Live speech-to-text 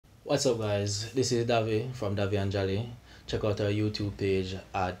What's up, guys? This is Davi from Davi&jali. Check out our YouTube page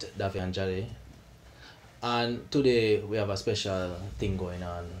at Davi&jali. And today we have a special thing going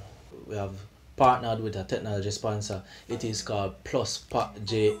on. We have partnered with a technology sponsor. It is called PlusPack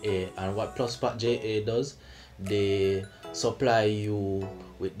JA. And what PlusPack JA does, they supply you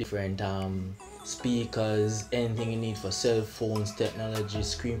with different speakers, anything you need for cell phones, technology,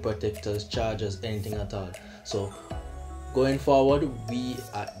 screen protectors, chargers, anything at all. So going forward, we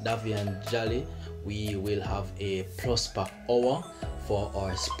at Davi&jali, we will have a PlusPack hour for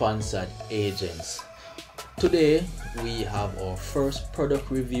our sponsored agents. Today we have our first product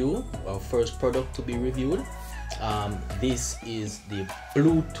review, our first product to be reviewed. This is the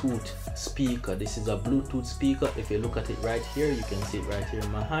Bluetooth speaker. This is a Bluetooth speaker. If you look at it right here, you can see it right here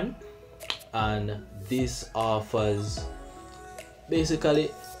in my hand. And this offers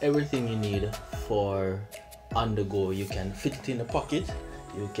basically everything you need for on the go. You can fit it in the pocket,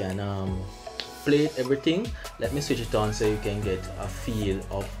 you can play it, everything. Let me switch it on so you can get a feel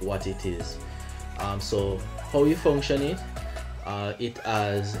of what it is. So how you function it, it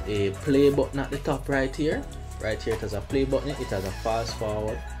has a play button at the top right here. Right here it has a play button, it has a fast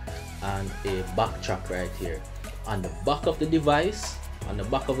forward and a backtrack right here. On the back of the device,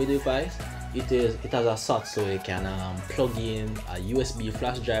 it has a slot so you can plug in a USB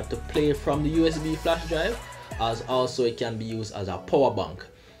flash drive to play from the USB flash drive, as also it can be used as a power bank.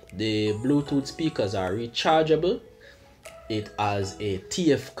 The Bluetooth speakers are rechargeable. It has a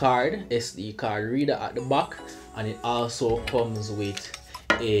TF card, SD card reader at the back, and it also comes with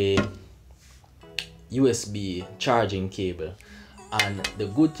a USB charging cable. And the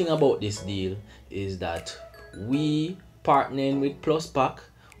good thing about this deal is that we partnering with PlusPack,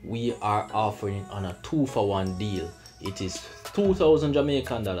 we are offering it on a 2-for-1 deal. It is 2,000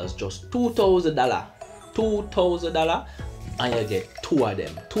 Jamaican dollars, just $2,000, and you get two of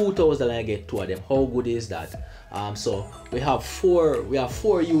them. 2,000 and you get two of them. How good is that? So we have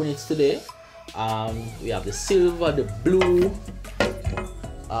four units today. We have the silver, the blue,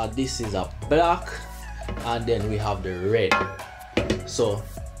 this is a black, and then we have the red. So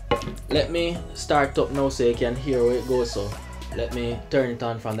let me start up now so you can hear where it goes. So let me turn it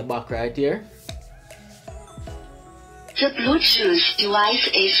on from the back right here. The Bluetooth device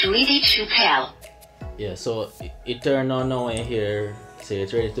is ready to pair. Yeah, so it turned on now and here, say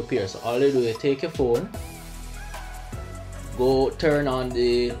it's ready to pair. So all you do is take your phone, go turn on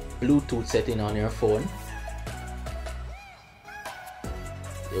the Bluetooth setting on your phone.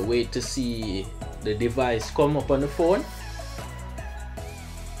 You wait to see the device come up on the phone.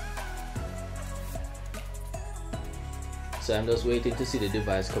 So I'm just waiting to see the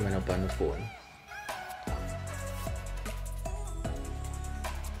device coming up on the phone.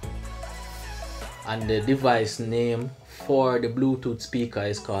 And the device name for the Bluetooth speaker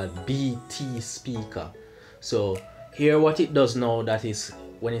is called BT speaker. So here what it does now, that is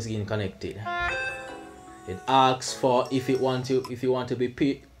when it's getting connected, it asks for if you want to be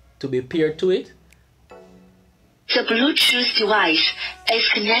paired to it. The Bluetooth device is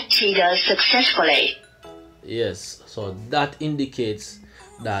connected successfully. Yes, so that indicates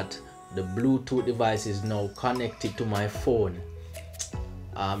that the Bluetooth device is now connected to my phone.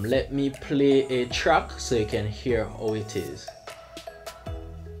 Let me play a track so you can hear how it is.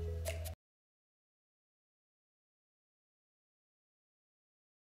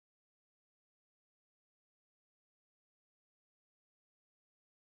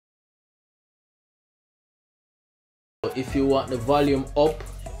 So if you want the volume up,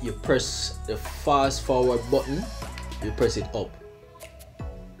 you press the fast forward button, you press it up.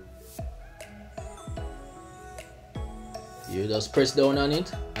 You just press down on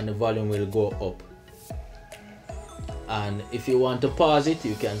it and the volume will go up. And if you want to pause it,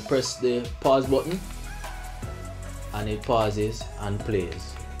 you can press the pause button and it pauses and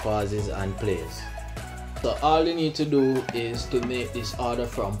plays, pauses and plays. So all you need to do is to make this order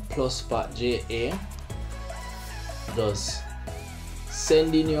from PlusPack JA. Just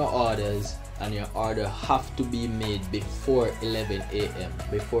send in your orders, and your order have to be made before 11 a.m.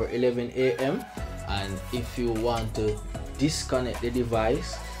 before 11 a.m. And if you want to disconnect the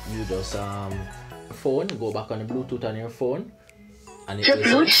device, you just phone, go back on the Bluetooth on your phone, and the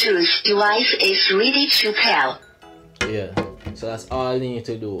Bluetooth device is ready to pair. Yeah, so that's all you need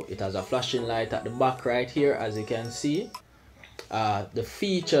to do. It has a flashing light at the back right here, as you can see. The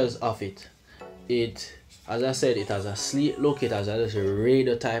features of it, as I said, it has a sleek look. It has a little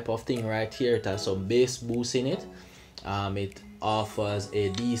radio type of thing right here. It has some bass boost in it. It offers a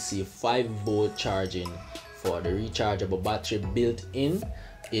DC 5-volt charging for the rechargeable battery built in.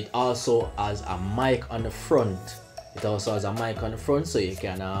 It also has a mic on the front It also has a mic on the front, so you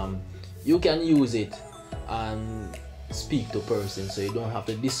can use it and speak to person, so you don't have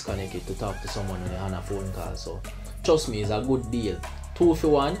to disconnect it to talk to someone when you're on a phone call. So trust me, it's a good deal. 2 for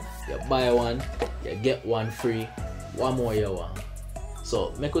 1, you buy one, you get one free, one more you want.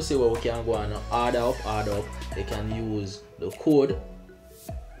 So make us see where we can go and order up. You can use the code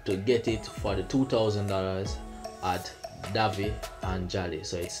to get it for the $2,000 at davi&jali.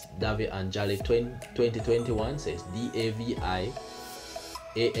 So it's davi&jali 2021. So it's daviandjali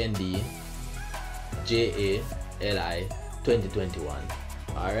 2021.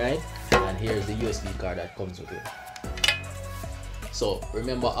 Alright, and here's the USB card that comes with it. So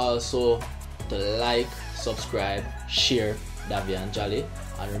remember also to like, subscribe, share Davi&jali,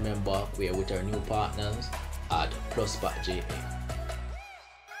 and remember we're with our new partners at Prosper JA.